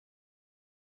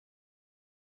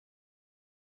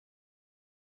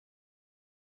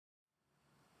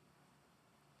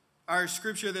Our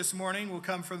scripture this morning will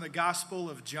come from the Gospel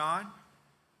of John,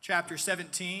 chapter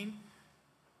 17.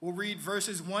 We'll read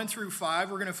verses 1 through 5.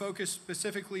 We're going to focus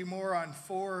specifically more on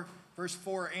verse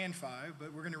 4 and 5,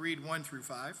 but we're going to read 1 through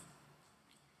 5.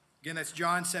 Again, that's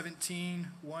John 17,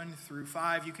 1 through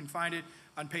 5. You can find it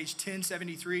on page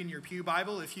 1073 in your pew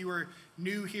Bible. If you are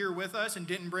new here with us and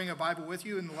didn't bring a Bible with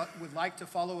you and would like to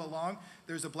follow along,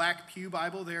 there's a black pew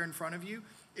Bible there in front of you.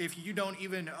 If you don't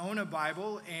even own a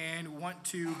Bible and want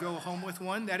to go home with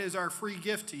one, that is our free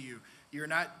gift to you. You're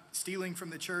not stealing from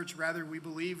the church. Rather, we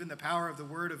believe in the power of the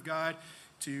Word of God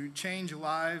to change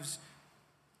lives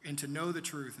and to know the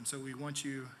truth. And so we want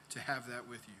you to have that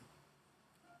with you.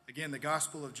 Again, the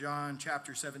Gospel of John,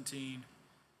 chapter 17,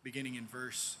 beginning in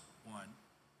verse 1.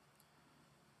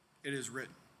 It is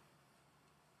written,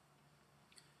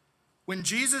 "When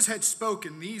Jesus had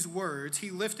spoken these words,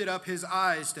 he lifted up his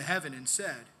eyes to heaven and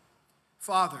said,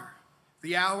 'Father,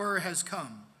 the hour has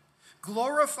come.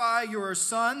 Glorify your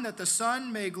Son, that the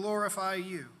Son may glorify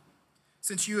you,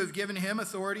 since you have given him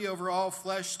authority over all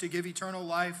flesh to give eternal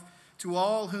life to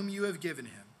all whom you have given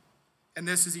him. And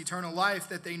this is eternal life,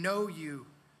 that they know you,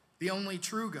 the only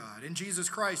true God, and Jesus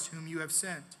Christ, whom you have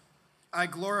sent. I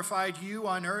glorified you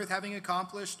on earth, having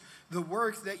accomplished the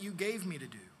work that you gave me to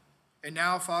do. And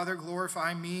now, Father,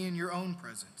 glorify me in your own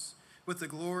presence, with the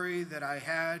glory that I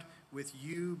had with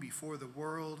you before the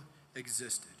world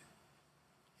existed.'"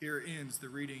 Here ends the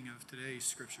reading of today's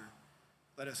scripture.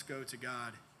 Let us go to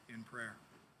God in prayer.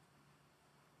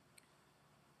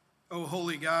 O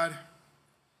holy God,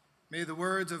 may the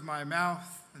words of my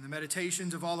mouth and the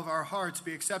meditations of all of our hearts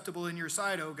be acceptable in your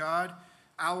sight, O God,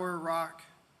 our rock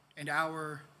and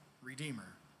our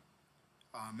Redeemer.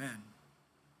 Amen.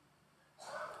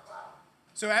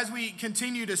 So as we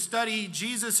continue to study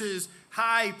Jesus'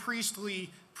 high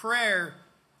priestly prayer,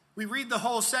 we read the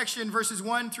whole section, verses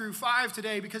 1 through 5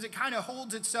 today, because it kind of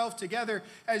holds itself together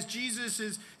as Jesus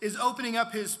is opening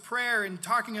up his prayer and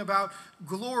talking about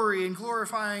glory and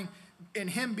glorifying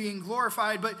and him being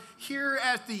glorified. But here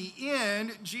at the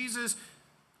end, Jesus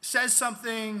says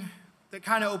something that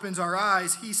kind of opens our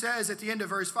eyes. He says at the end of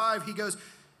verse 5, he goes,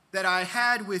 "That I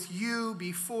had with you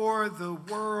before the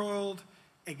world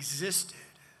existed."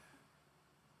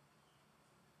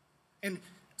 And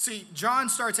see, John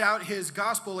starts out his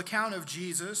gospel account of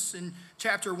Jesus in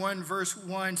chapter 1, verse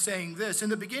 1, saying this,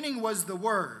 "In the beginning was the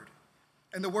Word,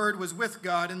 and the Word was with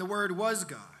God, and the Word was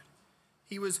God.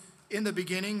 He was in the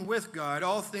beginning with God.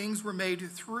 All things were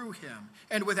made through him,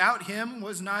 and without him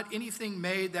was not anything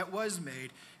made that was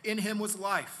made. In him was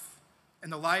life,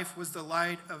 and the life was the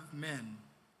light of men.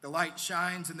 The light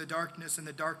shines in the darkness, and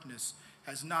the darkness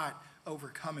has not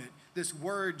overcome it." This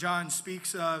word John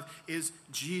speaks of is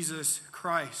Jesus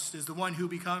Christ, is the one who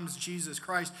becomes Jesus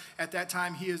Christ. At that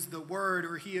time, he is the Word,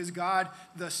 or he is God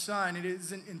the Son. It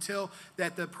isn't until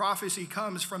that the prophecy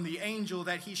comes from the angel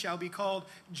that he shall be called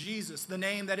Jesus, the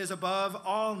name that is above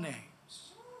all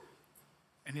names,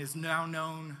 and is now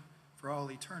known for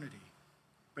all eternity.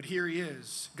 But here he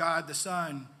is, God the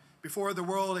Son, before the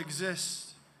world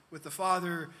exists, with the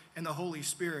Father and the Holy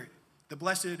Spirit, the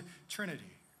blessed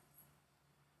Trinity.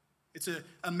 It's an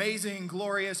amazing,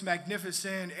 glorious,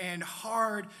 magnificent, and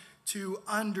hard to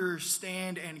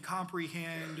understand and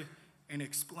comprehend and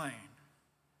explain.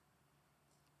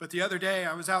 But the other day,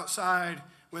 I was outside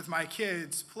with my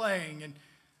kids playing, and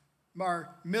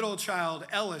our middle child,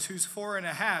 Ellis, who's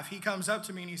 4.5, he comes up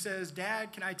to me and he says,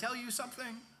 "Dad, can I tell you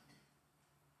something?"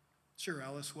 "Sure,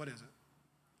 Ellis, what is it?"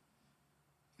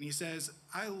 And he says,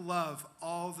 "I love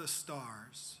all the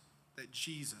stars that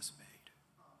Jesus made."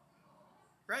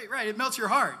 Right. It melts your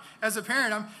heart. As a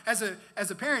parent, as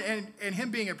a parent and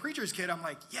him being a preacher's kid, I'm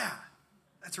like, yeah,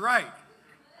 that's right.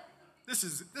 This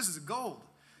is gold.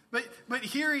 But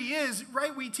here he is,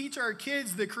 right? We teach our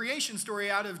kids the creation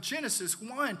story out of Genesis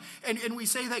 1, and we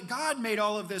say that God made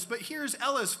all of this. But here's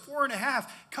Ellis, 4.5,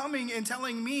 coming and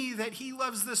telling me that he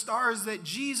loves the stars that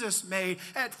Jesus made.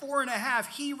 At 4.5,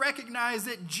 he recognized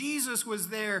that Jesus was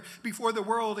there before the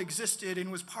world existed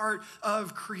and was part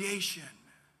of creation.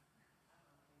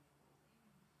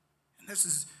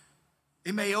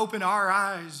 It may open our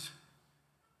eyes,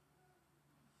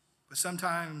 but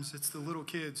sometimes it's the little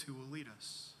kids who will lead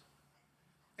us.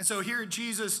 And so here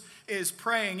Jesus is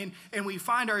praying, and we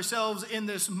find ourselves in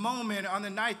this moment on the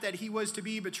night that he was to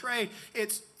be betrayed.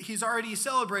 He's already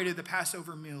celebrated the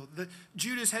Passover meal.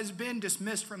 Judas has been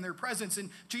dismissed from their presence, and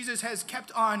Jesus has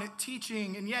kept on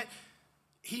teaching, and yet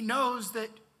he knows that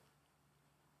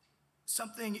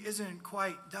something isn't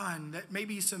quite done, that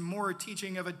maybe some more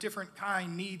teaching of a different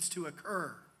kind needs to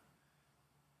occur.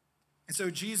 And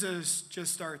so Jesus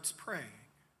just starts praying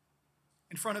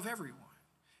in front of everyone.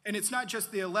 And it's not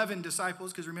just the 11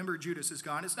 disciples, because remember, Judas is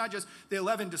gone. It's not just the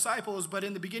 11 disciples, but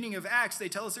in the beginning of Acts, they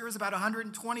tell us there was about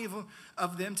 120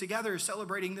 of them together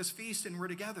celebrating this feast, and we're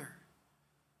together.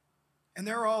 And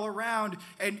they're all around,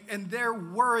 and they're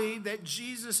worried that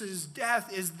Jesus'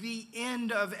 death is the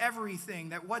end of everything,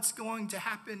 that what's going to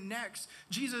happen next.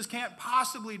 Jesus can't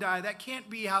possibly die. That can't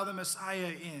be how the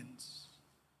Messiah ends.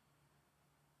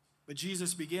 But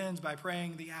Jesus begins by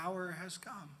praying, the hour has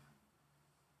come.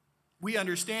 We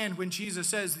understand when Jesus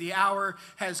says the hour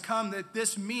has come that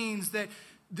this means that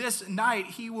this night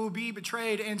he will be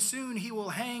betrayed and soon he will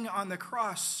hang on the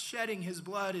cross, shedding his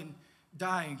blood and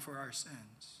dying for our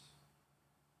sins.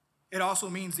 It also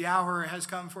means the hour has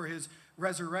come for his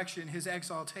resurrection, his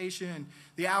exaltation.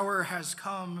 The hour has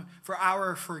come for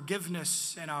our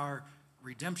forgiveness and our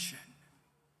redemption.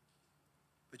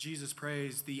 But Jesus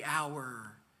prays, the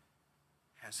hour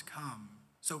has come.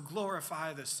 So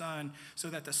glorify the Son so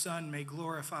that the Son may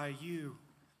glorify you.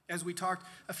 As we talked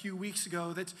a few weeks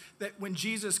ago, that when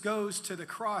Jesus goes to the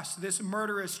cross, this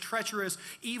murderous, treacherous,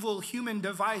 evil human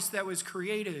device that was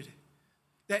created,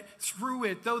 that through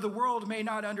it, though the world may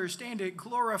not understand it,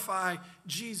 glorify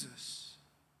Jesus.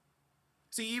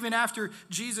 See, even after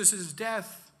Jesus'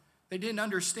 death, they didn't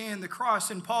understand the cross.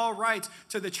 And Paul writes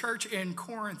to the church in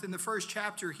Corinth in the first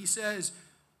chapter, he says,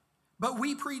 but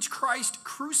we preach Christ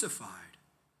crucified,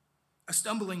 a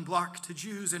stumbling block to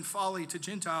Jews and folly to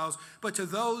Gentiles, but to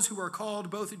those who are called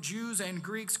both Jews and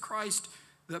Greeks, Christ,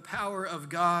 the power of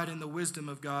God and the wisdom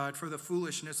of God. For the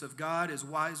foolishness of God is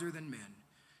wiser than men,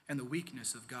 and the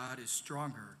weakness of God is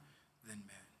stronger than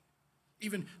men.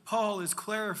 Even Paul is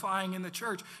clarifying in the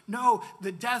church, no,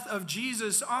 the death of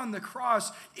Jesus on the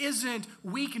cross isn't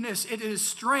weakness, it is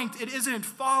strength. It isn't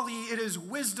folly, it is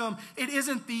wisdom. It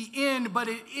isn't the end, but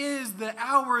it is the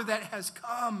hour that has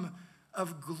come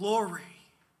of glory,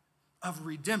 of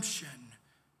redemption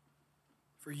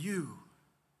for you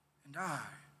and I.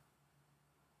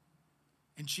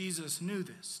 And Jesus knew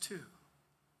this too.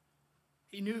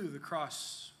 He knew the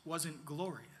cross wasn't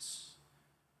glorious.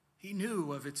 He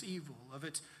knew of its evil, of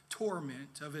its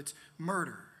torment, of its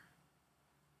murder.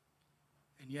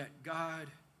 And yet God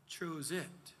chose it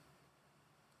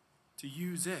to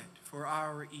use it for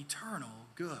our eternal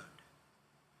good.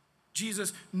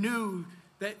 Jesus knew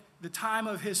that the time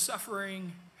of his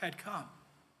suffering had come.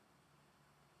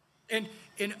 And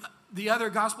in the other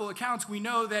gospel accounts, we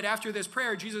know that after this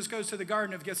prayer, Jesus goes to the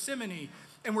Garden of Gethsemane.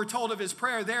 And we're told of his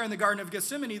prayer there in the Garden of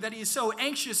Gethsemane that he's so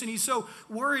anxious and he's so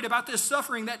worried about this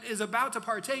suffering that is about to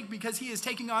partake because he is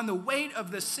taking on the weight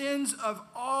of the sins of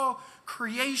all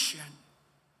creation.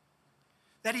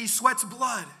 That he sweats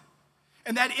blood.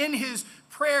 And that in his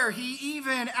prayer, he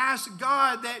even asked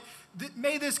God that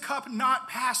may this cup not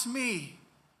pass me.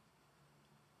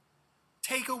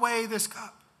 Take away this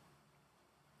cup.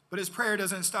 But his prayer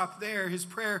doesn't stop there. His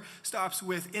prayer stops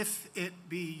with, if it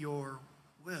be your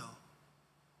will.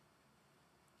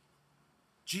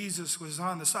 Jesus was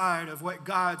on the side of what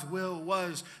God's will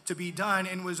was to be done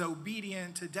and was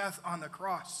obedient to death on the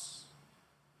cross.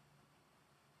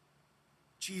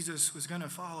 Jesus was going to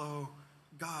follow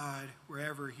God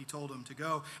wherever he told him to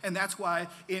go. And that's why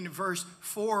in verse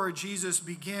 4, Jesus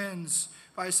begins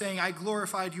by saying, I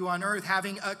glorified you on earth,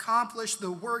 having accomplished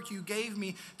the work you gave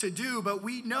me to do. But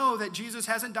we know that Jesus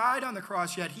hasn't died on the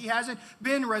cross yet. He hasn't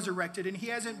been resurrected, and he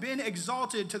hasn't been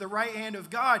exalted to the right hand of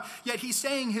God. Yet he's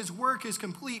saying his work is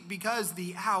complete because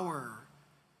the hour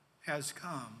has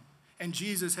come. And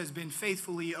Jesus has been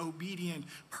faithfully obedient,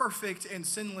 perfect and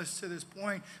sinless to this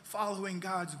point, following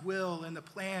God's will and the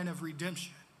plan of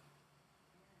redemption.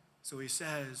 So he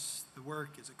says the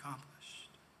work is accomplished.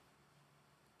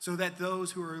 So that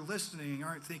those who are listening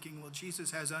aren't thinking, well,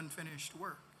 Jesus has unfinished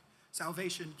work.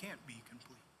 Salvation can't be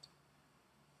complete.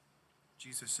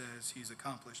 Jesus says he's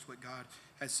accomplished what God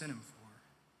has sent him for.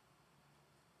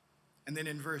 And then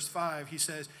in verse 5, he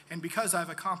says, and because I've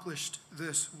accomplished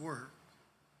this work,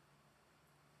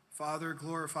 Father,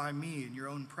 glorify me in your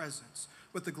own presence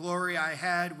with the glory I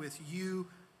had with you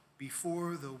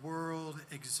before the world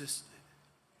existed.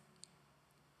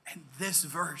 And this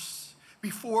verse,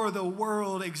 before the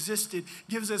world existed,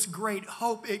 gives us great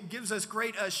hope. It gives us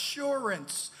great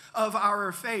assurance of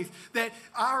our faith, that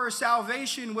our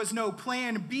salvation was no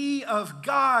plan B of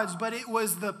God's, but it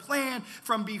was the plan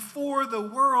from before the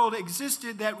world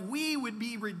existed, that we would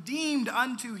be redeemed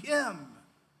unto him.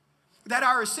 That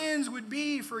our sins would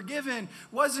be forgiven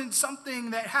wasn't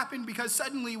something that happened because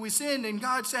suddenly we sinned and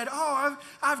God said, oh,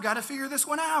 I've got to figure this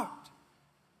one out.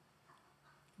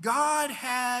 God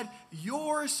had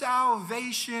your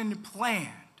salvation planned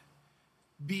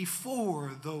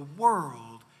before the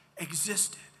world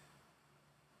existed.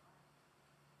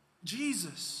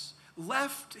 Jesus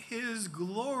left his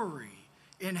glory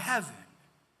in heaven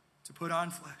to put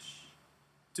on flesh,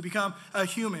 to become a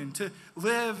human, to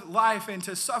live life and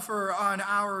to suffer on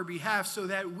our behalf so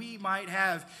that we might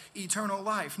have eternal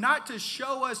life. Not to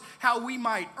show us how we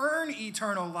might earn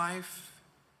eternal life,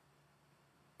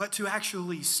 but to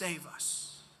actually save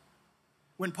us.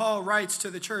 When Paul writes to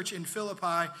the church in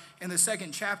Philippi in the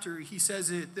 2nd chapter, he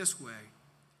says it this way: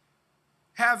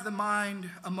 "Have the mind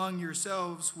among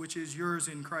yourselves, which is yours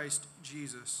in Christ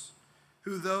Jesus,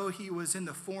 who, though he was in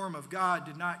the form of God,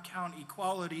 did not count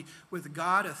equality with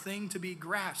God a thing to be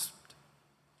grasped,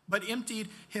 but emptied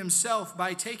himself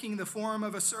by taking the form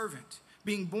of a servant.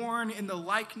 Being born in the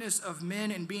likeness of men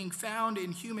and being found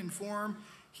in human form,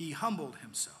 he humbled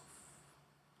himself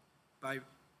by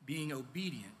being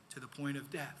obedient to the point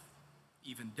of death,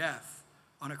 even death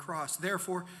on a cross.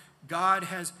 Therefore, God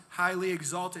has highly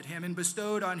exalted him and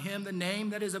bestowed on him the name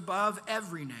that is above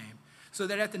every name, so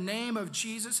that at the name of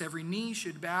Jesus every knee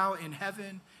should bow in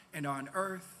heaven and on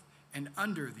earth and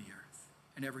under the earth,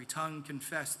 and every tongue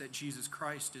confess that Jesus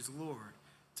Christ is Lord,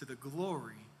 to the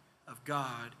glory of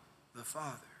God the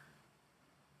Father."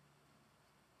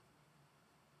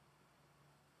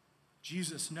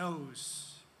 Jesus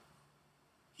knows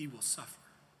he will suffer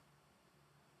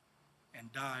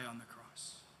and die on the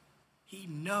cross. He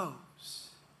knows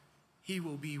he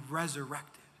will be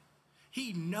resurrected.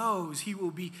 He knows he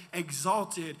will be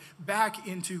exalted back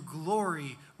into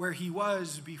glory where he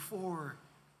was before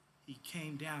he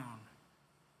came down.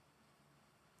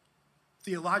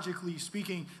 Theologically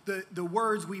speaking, the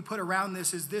words we put around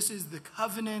this is the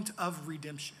covenant of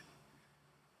redemption.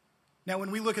 Now,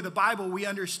 when we look at the Bible, we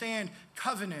understand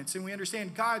covenants, and we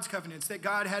understand God's covenants, that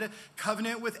God had a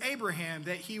covenant with Abraham,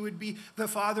 that he would be the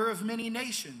father of many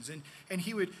nations, and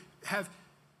he would have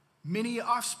many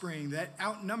offspring that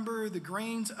outnumber the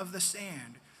grains of the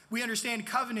sand. We understand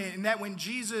covenant in that when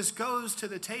Jesus goes to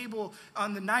the table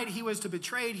on the night he was to be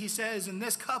betrayed, he says, "And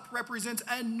this cup represents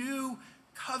a new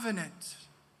covenant,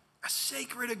 a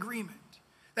sacred agreement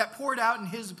that poured out in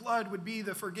his blood would be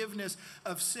the forgiveness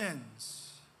of sins."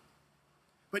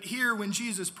 But here, when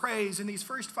Jesus prays in these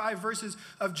first 5 verses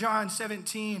of John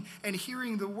 17 and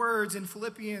hearing the words in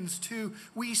Philippians 2,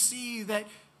 we see that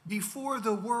before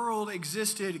the world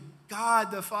existed,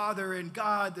 God the Father and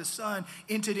God the Son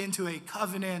entered into a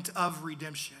covenant of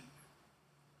redemption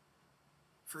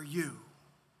for you.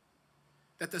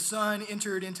 That the Son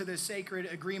entered into the sacred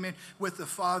agreement with the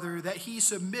Father, that he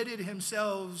submitted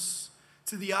himself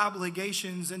to the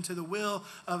obligations and to the will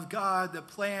of God, the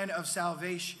plan of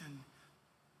salvation.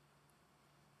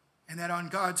 And that on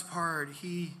God's part,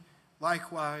 he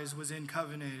likewise was in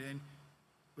covenant and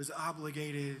was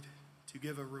obligated to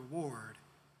give a reward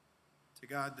to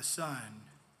God the Son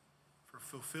for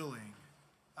fulfilling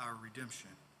our redemption.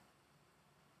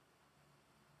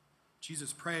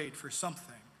 Jesus prayed for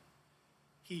something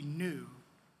he knew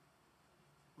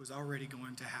was already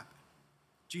going to happen.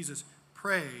 Jesus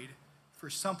prayed for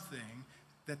something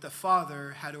that the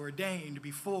Father had ordained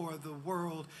before the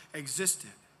world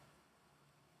existed.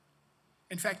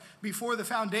 In fact, before the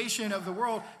foundation of the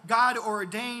world, God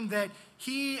ordained that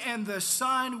he and the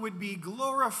Son would be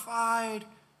glorified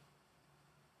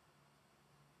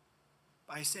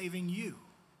by saving you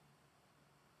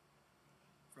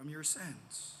from your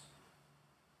sins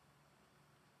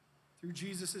through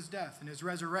Jesus' death and his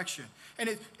resurrection. And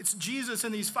it's Jesus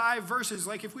in these 5 verses.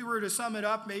 Like, if we were to sum it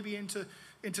up maybe into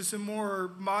some more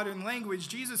modern language,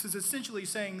 Jesus is essentially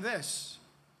saying this: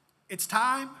 it's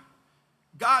time.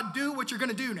 God, do what you're going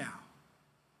to do now.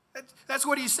 That's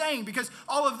what he's saying, because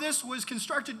all of this was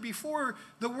constructed before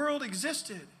the world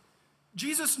existed.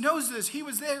 Jesus knows this. He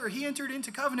was there. He entered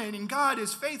into covenant, and God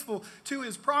is faithful to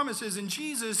his promises, and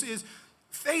Jesus is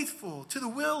faithful to the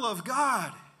will of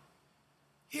God.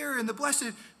 Here in the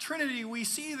Blessed Trinity, we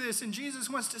see this, and Jesus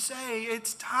wants to say,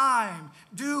 it's time.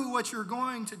 Do what you're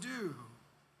going to do.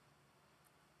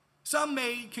 Some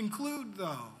may conclude,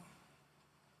 though,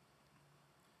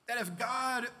 that if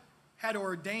God had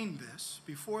ordained this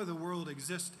before the world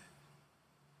existed,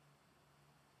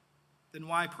 then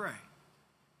why pray?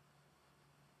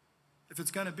 If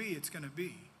it's going to be, it's going to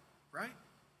be, right?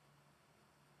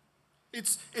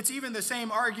 It's even the same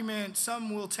argument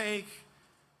some will take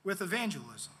with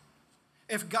evangelism.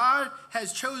 If God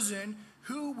has chosen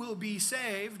who will be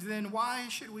saved, then why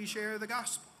should we share the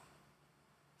gospel?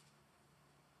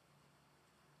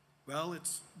 Well,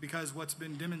 it's because what's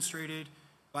been demonstrated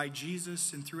by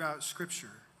Jesus and throughout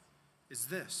Scripture is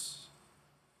this: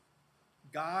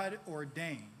 God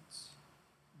ordains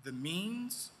the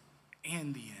means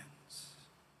and the ends.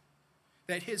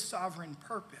 That his sovereign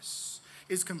purpose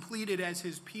is completed as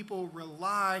his people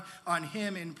rely on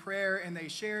him in prayer and they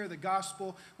share the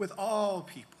gospel with all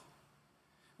people.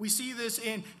 We see this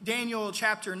in Daniel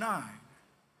chapter 9.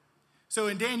 So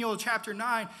in Daniel chapter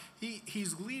 9,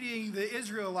 he's leading the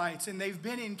Israelites, and they've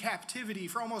been in captivity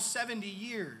for almost 70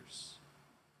 years.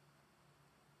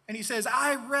 And he says,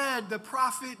 I read the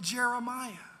prophet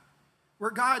Jeremiah,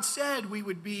 where God said we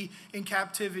would be in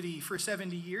captivity for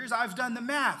 70 years. I've done the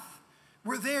math.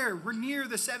 We're there. We're near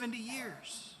the 70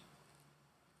 years.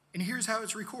 And here's how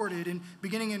it's recorded,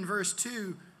 beginning in verse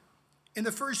 2. In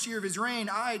the first year of his reign,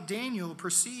 I, Daniel,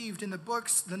 perceived in the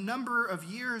books the number of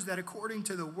years that according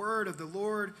to the word of the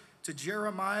Lord to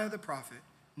Jeremiah the prophet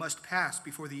must pass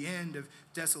before the end of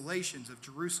desolations of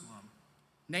Jerusalem,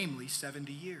 namely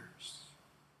 70 years.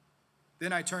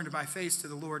 Then I turned my face to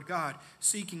the Lord God,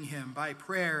 seeking him by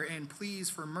prayer and pleas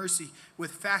for mercy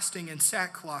with fasting and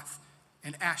sackcloth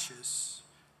and ashes.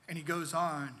 And he goes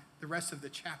on the rest of the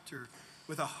chapter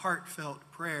with a heartfelt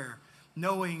prayer,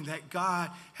 knowing that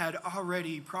God had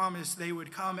already promised they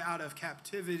would come out of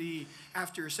captivity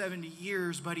after 70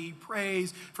 years, but he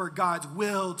prays for God's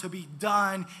will to be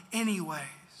done anyways.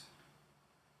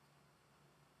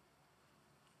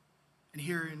 And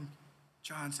here in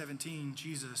John 17,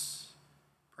 Jesus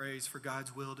prays for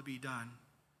God's will to be done,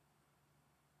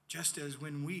 just as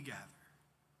when we gather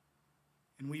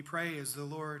and we pray as the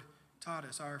Lord taught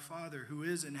us, Our Father who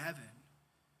is in heaven,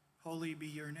 holy be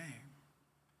your name.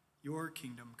 Your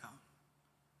kingdom come.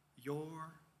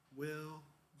 Your will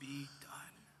be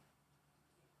done.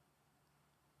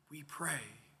 We pray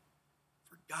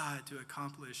for God to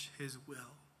accomplish his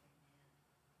will.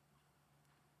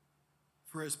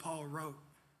 For as Paul wrote,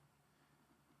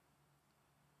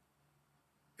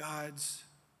 God's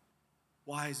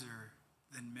wiser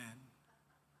than men.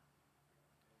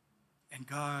 And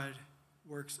God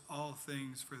works all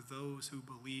things for those who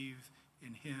believe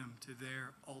in him to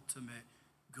their ultimate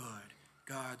good.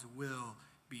 God's will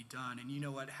be done. And you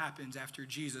know what happens after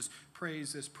Jesus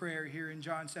prays this prayer here in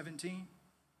John 17?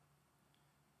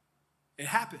 It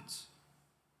happens.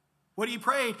 What he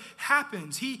prayed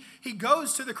happens. He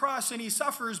goes to the cross and he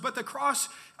suffers, but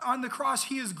on the cross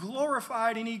he is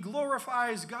glorified and he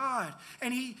glorifies God.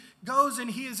 And he goes and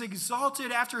he is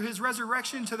exalted after his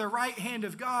resurrection to the right hand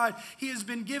of God. He has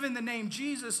been given the name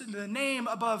Jesus, and the name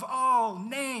above all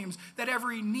names, that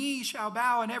every knee shall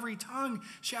bow and every tongue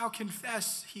shall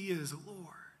confess he is Lord.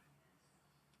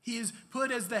 He is put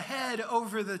as the head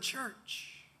over the church.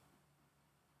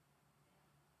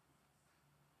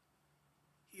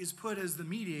 He is put as the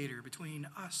mediator between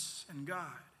us and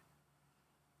God.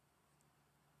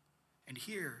 And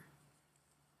here,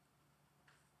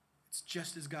 it's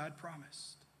just as God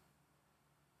promised.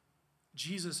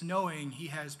 Jesus, knowing he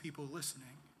has people listening.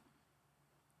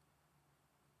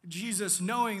 Jesus,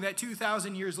 knowing that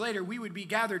 2,000 years later we would be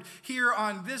gathered here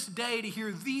on this day to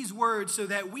hear these words, so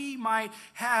that we might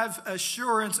have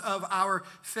assurance of our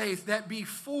faith, that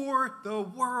before the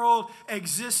world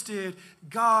existed,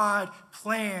 God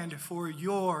planned for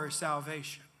your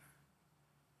salvation.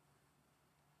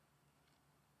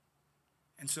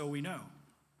 And so we know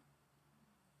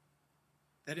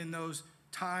that in those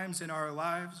times in our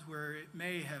lives where it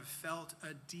may have felt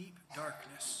a deep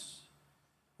darkness,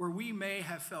 where we may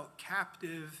have felt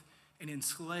captive and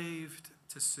enslaved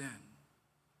to sin,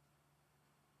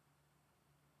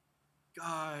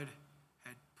 God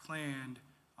had planned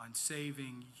on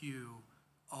saving you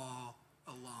all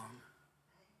along.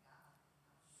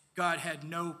 God had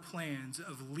no plans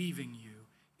of leaving you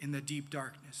in the deep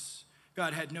darkness.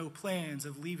 God had no plans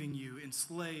of leaving you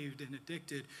enslaved and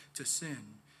addicted to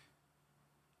sin.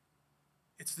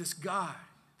 It's this God,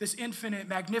 this infinite,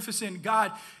 magnificent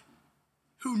God,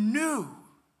 who knew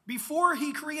before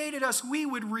he created us we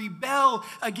would rebel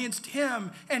against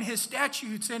him and his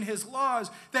statutes and his laws,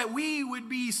 that we would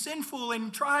be sinful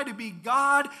and try to be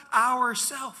God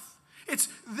ourselves. It's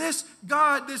this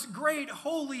God, this great,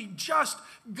 holy, just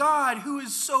God, who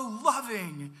is so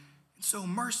loving and so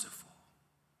merciful.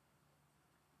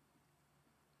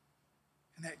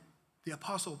 And that the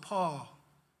Apostle Paul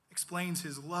explains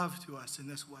his love to us in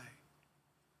this way.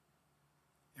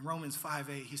 In Romans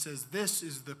 5:8, he says, this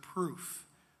is the proof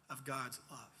of God's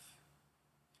love,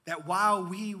 that while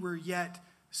we were yet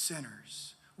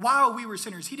sinners,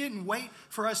 he didn't wait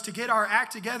for us to get our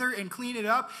act together and clean it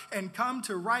up and come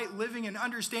to right living and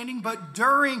understanding, but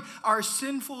during our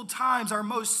sinful times, our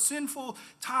most sinful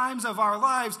times of our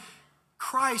lives,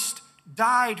 Christ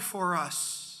died for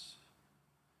us.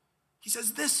 He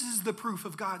says, this is the proof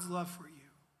of God's love for you.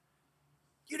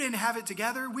 You didn't have it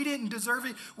together. We didn't deserve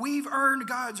it. We've earned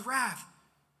God's wrath.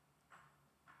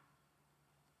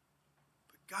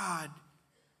 But God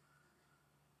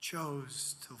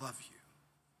chose to love you.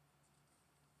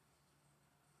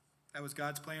 That was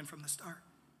God's plan from the start.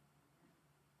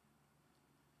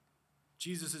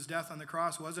 Jesus' death on the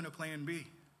cross wasn't a plan B.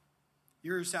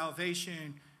 Your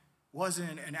salvation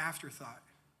wasn't an afterthought,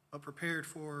 but prepared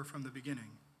for from the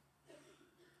beginning.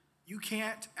 You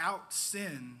can't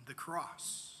out-sin the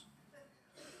cross.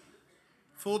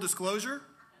 Full disclosure,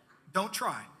 don't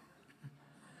try.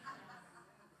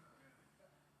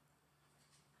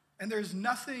 And there's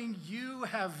nothing you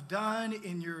have done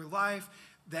in your life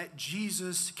that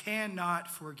Jesus cannot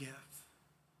forgive.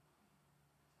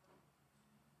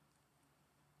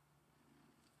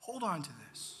 Hold on to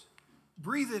this.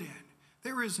 Breathe it in.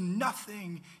 There is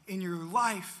nothing in your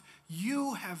life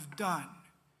you have done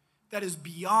that is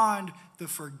beyond the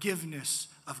forgiveness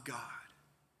of God.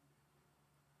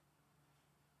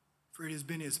 For it has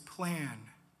been his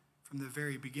plan from the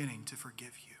very beginning to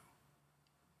forgive you.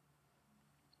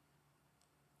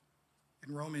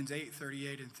 In Romans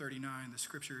 8:38 and 39, the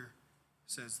scripture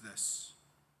says this: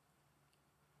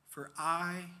 "For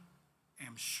I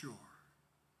am sure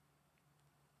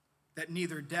that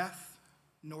neither death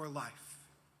nor life,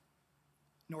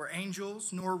 nor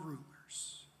angels nor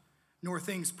rulers, nor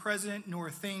things present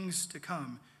nor things to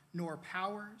come, nor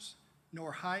powers,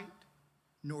 nor height,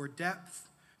 nor depth,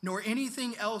 nor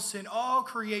anything else in all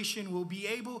creation will be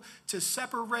able to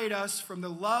separate us from the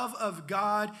love of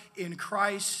God in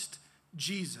Christ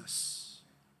Jesus."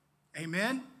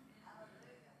 Amen?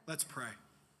 Let's pray.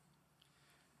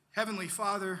 Heavenly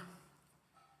Father,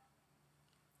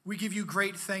 we give you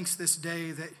great thanks this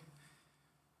day that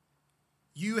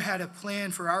you had a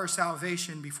plan for our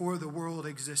salvation before the world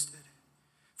existed.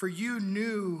 For you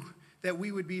knew that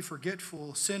we would be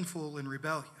forgetful, sinful, and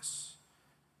rebellious.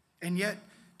 And yet,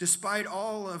 despite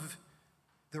all of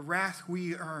the wrath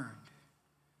we earned,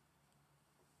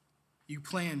 you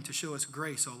planned to show us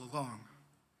grace all along.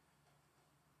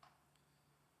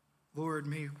 Lord,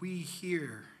 may we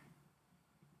hear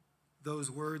those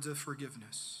words of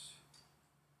forgiveness.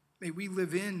 May we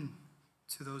live in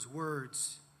to those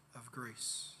words of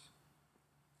grace.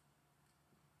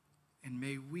 And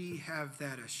may we have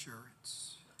that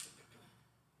assurance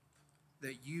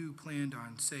that you planned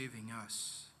on saving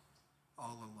us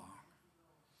all along.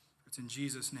 It's in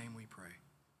Jesus' name we pray.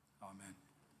 Amen.